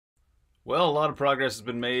Well, a lot of progress has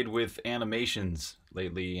been made with animations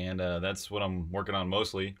lately, and that's what I'm working on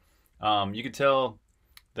mostly. You can tell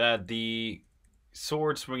that the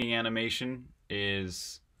sword swinging animation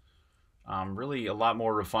is really a lot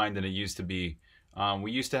more refined than it used to be.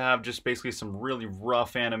 We used to have just basically some really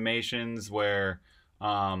rough animations where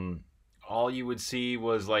um, all you would see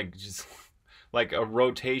was like just like a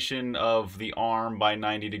rotation of the arm by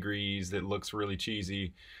 90 degrees that looks really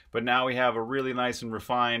cheesy. But now we have a really nice and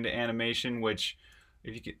refined animation, which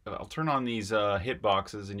if you could, I'll turn on these hit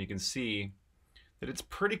boxes and you can see that it's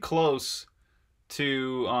pretty close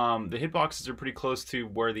to the hitboxes are pretty close to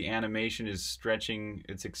where the animation is stretching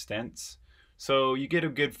its extents. So you get a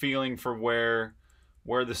good feeling for where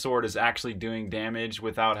the sword is actually doing damage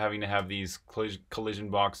without having to have these collision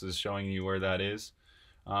boxes showing you where that is,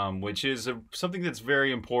 which is something that's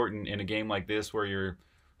very important in a game like this where you're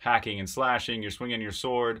hacking and slashing, you're swinging your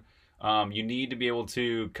sword. You need to be able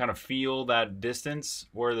to kind of feel that distance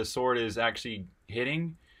where the sword is actually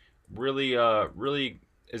hitting really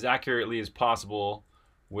as accurately as possible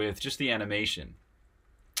with just the animation.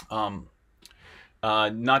 Um,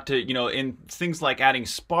 Not to, in things like adding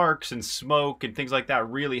sparks and smoke and things like that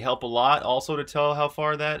really help a lot also to tell how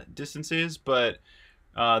far that distance is, but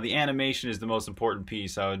the animation is the most important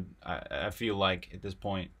piece, I feel like, at this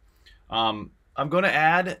point. I'm going to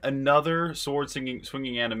add another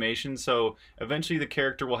swinging animation, so eventually the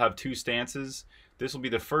character will have two stances. This will be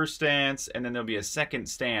the first stance, and then there'll be a second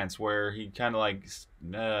stance where he kind of like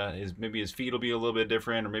maybe his feet will be a little bit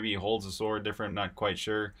different, or maybe he holds the sword different. Not quite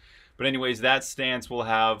sure, but anyways, that stance will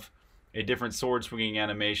have a different sword swinging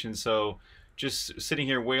animation. So just sitting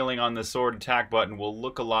here wailing on the sword attack button will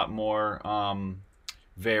look a lot more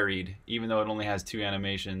varied, even though it only has two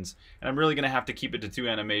animations. And I'm really going to have to keep it to two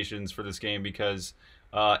animations for this game because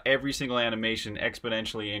every single animation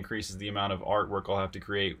exponentially increases the amount of artwork I'll have to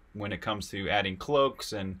create when it comes to adding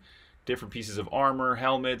cloaks and different pieces of armor,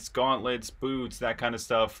 helmets, gauntlets, boots, that kind of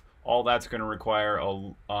stuff. All that's going to require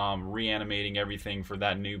reanimating everything for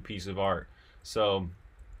that new piece of art. So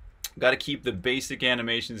got to keep the basic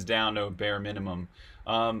animations down to a bare minimum.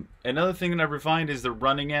 Another thing that I've refined is the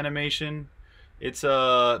running animation. It's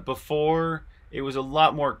before it was a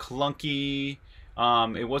lot more clunky.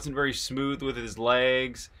 It wasn't very smooth with his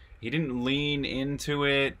legs. He didn't lean into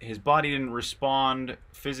it. His body didn't respond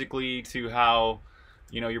physically to how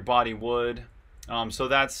your body would. So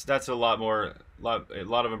that's a lot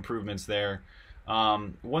of improvements there.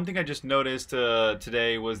 One thing I just noticed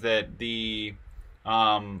today was that the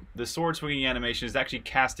sword swinging animation is actually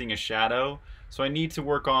casting a shadow. So I need to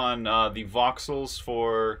work on the voxels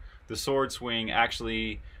for the sword swing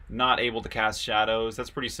actually not able to cast shadows. That's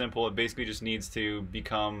pretty simple. It basically just needs to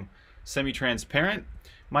become semi-transparent.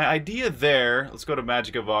 My idea there, let's go to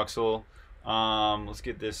Magica Voxel. Let's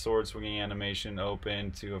get this sword swinging animation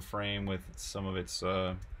open to a frame with some of its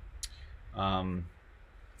there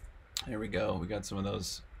we go. We got some of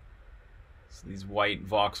those these white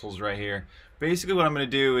voxels right here. Basically what I'm going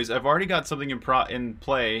to do is I've already got something in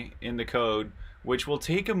play in the code which will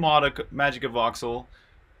take a Magica Voxel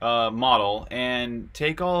model and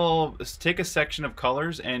take a section of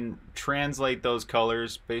colors and translate those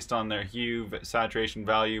colors based on their hue saturation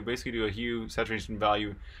value. Basically do a hue saturation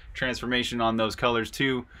value transformation on those colors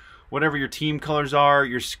to whatever your team colors are,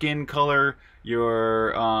 your skin color,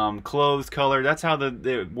 your clothes color. That's how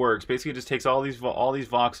it works. Basically, it just takes all these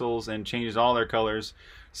voxels and changes all their colors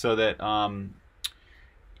so that I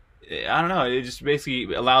don't know. It just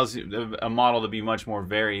basically allows a model to be much more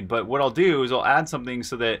varied. But what I'll do is I'll add something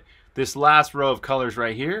so that this last row of colors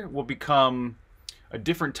right here will become a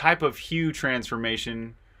different type of hue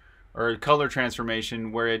transformation or color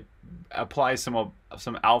transformation where it applies some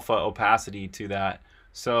alpha opacity to that.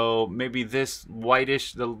 So maybe this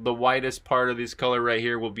whitish, the whitest part of this color right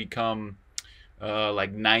here will become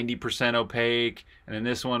like 90% opaque, and then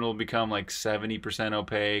this one will become like 70%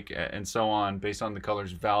 opaque, and so on, based on the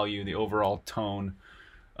color's value, the overall tone.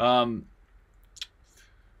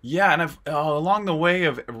 Yeah, and I've along the way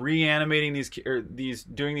of reanimating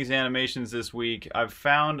doing these animations this week, I've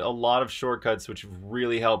found a lot of shortcuts which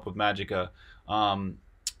really help with Magica.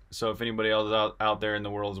 So if anybody else out there in the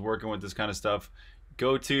world is working with this kind of stuff,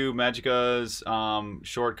 go to Magica's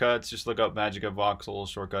shortcuts. Just look up Magica Voxel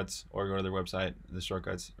shortcuts, or go to their website. The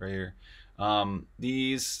shortcuts right here.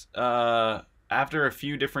 These after a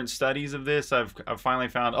few different studies of this, I've finally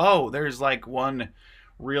found, oh, there's like one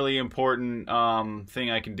really important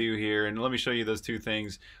thing I can do here, and let me show you those two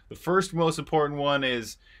things. The first most important one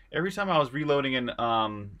is every time I was reloading an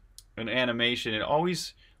animation,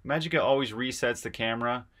 Magica always resets the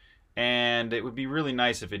camera. and it would be really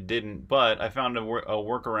nice if it didn't, but I found a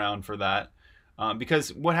workaround for that.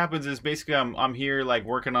 Because what happens is basically I'm here like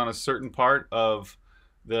working on a certain part of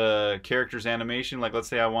the character's animation. Like let's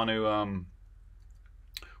say I want to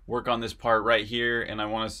work on this part right here, and I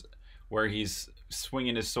want to where he's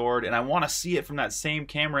swinging his sword, and I want to see it from that same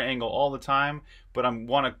camera angle all the time, but I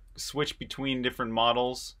want to switch between different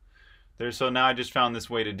models. So now I just found this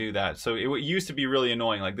way to do that. So it used to be really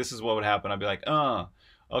annoying. Like this is what would happen. I'd be like,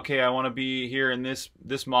 okay, I want to be here in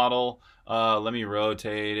this model. Let me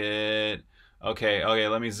rotate it. Okay,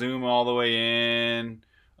 let me zoom all the way in.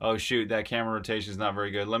 Oh shoot, that camera rotation is not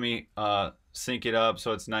very good. Let me sync it up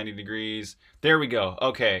so it's 90 degrees. There we go.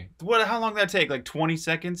 Okay, how long did that take? Like 20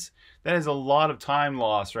 seconds? That is a lot of time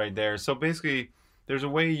lost right there. So basically, there's a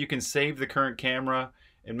way you can save the current camera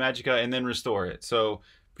in Magicka and then restore it. So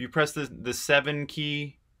if you press the 7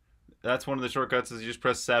 key, that's one of the shortcuts. Is you just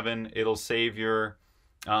press 7, it'll save your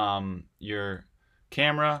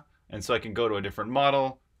camera, and so I can go to a different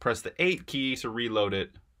model. Press the 8 key to reload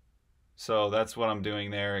it. So that's what I'm doing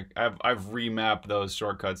there. I've remapped those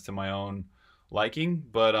shortcuts to my own liking,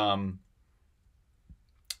 but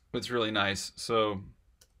it's really nice. So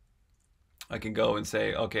I can go and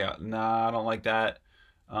say, okay, nah, I don't like that.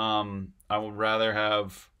 I would rather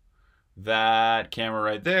have that camera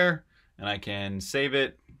right there, and I can save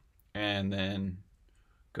it and then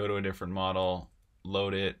go to a different model,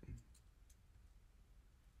 load it.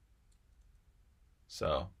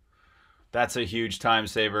 So that's a huge time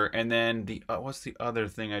saver. And then what's the other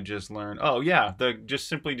thing I just learned? Oh yeah,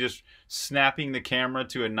 simply snapping the camera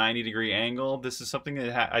to a 90-degree angle. This is something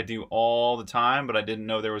that I do all the time, but I didn't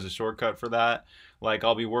know there was a shortcut for that. Like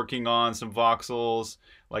I'll be working on some voxels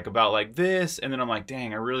like this, and then I'm like,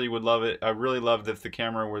 dang, I really would love it. I really loved if the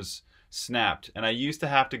camera was snapped. And I used to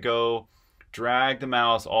have to go drag the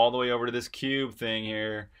mouse all the way over to this cube thing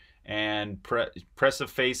here and press the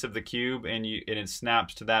face of the cube, and it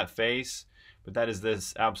snaps to that face. But that is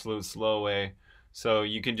this absolute slow way. So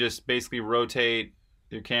you can just basically rotate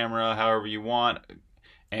your camera however you want,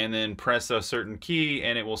 and then press a certain key,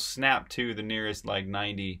 and it will snap to the nearest like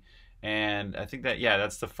 90. And I think that, yeah,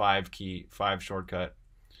 that's the 5 shortcut.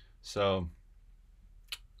 So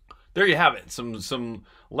there you have it. Some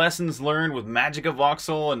lessons learned with Magicka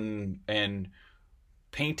Voxel and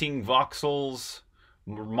painting voxels,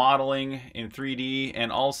 modeling in 3D,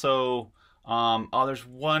 and also there's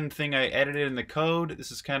one thing I edited in the code.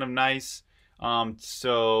 This is kind of nice.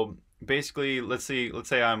 So basically, let's say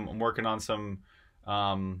I'm working on some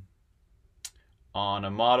on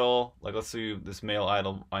a model, like let's do this male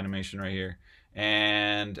idol animation right here,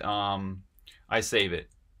 and I save it.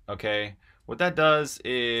 Okay, what that does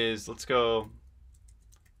is, let's go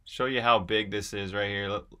show you how big this is right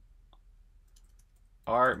here.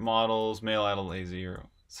 Art models, male idol A0.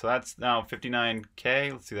 So that's now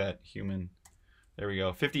 59K. Let's do that human. There we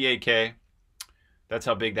go. 58K. That's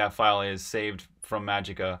how big that file is saved from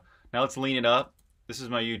Magicka. Now let's lean it up. This is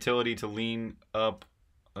my utility to lean up.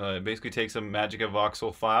 It basically takes a Magicka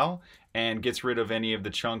voxel file and gets rid of any of the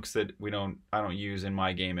chunks that I don't use in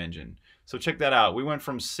my game engine. So check that out. We went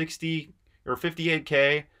from 60 or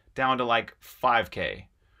 58K down to like 5K.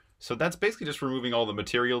 So that's basically just removing all the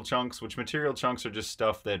material chunks, which material chunks are just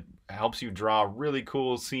stuff that helps you draw really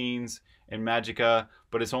cool scenes in Magicka,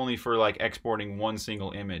 but it's only for like exporting one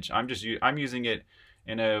single image. I'm using it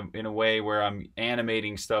in a way where I'm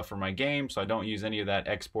animating stuff for my game, so I don't use any of that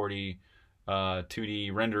exporty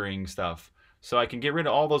 2D rendering stuff. So I can get rid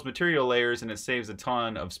of all those material layers, and it saves a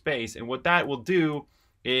ton of space. And what that will do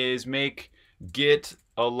is make Git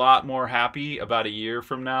a lot more happy about a year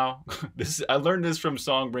from now. I learned this from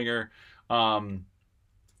Songbringer.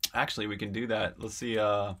 Actually, we can do that. Let's see.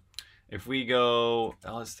 If we go,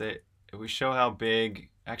 let's say, if we show how big.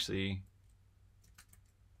 Actually,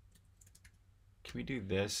 can we do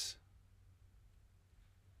this?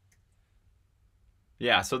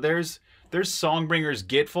 Yeah. So there's Songbringer's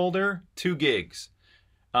Git folder, 2 gigs.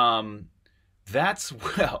 That's,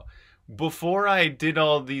 well, before I did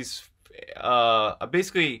all these.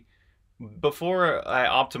 Basically, before I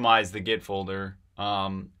optimized the Git folder,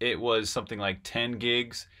 it was something like 10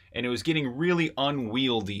 gigs, and it was getting really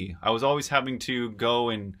unwieldy. I was always having to go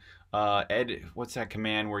and edit. What's that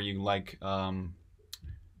command where you like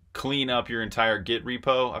clean up your entire Git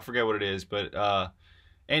repo? I forget what it is, but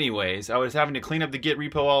anyways, I was having to clean up the Git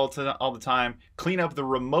repo all the time, clean up the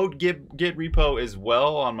remote Git repo as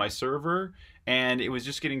well on my server. And it was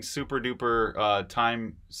just getting super duper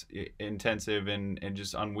time intensive and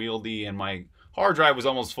just unwieldy, and my hard drive was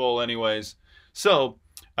almost full anyways. So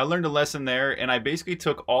I learned a lesson there, and I basically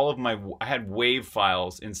took all of I had WAV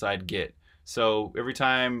files inside Git. So every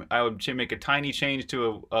time I would make a tiny change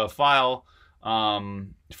to a file, to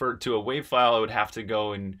a WAV file, I would have to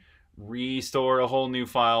go and restore a whole new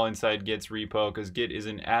file inside Git's repo, because Git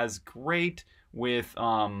isn't as great with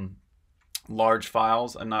large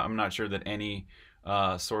files. I'm not sure that any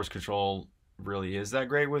source control really is that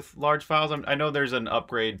great with large files. I know there's an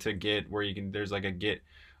upgrade to Git where there's like a Git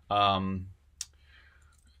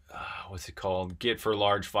what's it called, Git for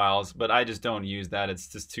large files, but I just don't use that. It's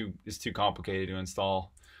just too complicated to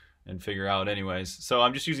install and figure out anyways. So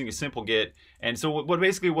I'm just using a simple Git. And so what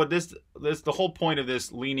the whole point of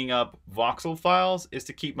this leaning up Voxel files is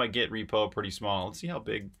to keep my Git repo pretty small. Let's see how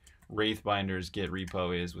big Wraithbinder's Git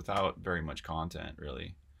repo is without very much content,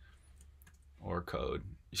 really, or code.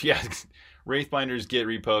 Yeah, Wraithbinder's Git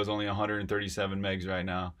repo is only 137 megs right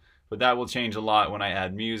now, but that will change a lot when I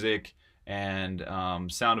add music and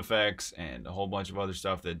sound effects and a whole bunch of other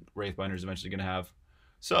stuff that Wraithbinder is eventually going to have.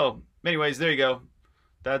 So anyways, there you go.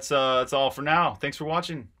 That's all for now. Thanks for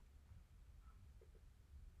watching.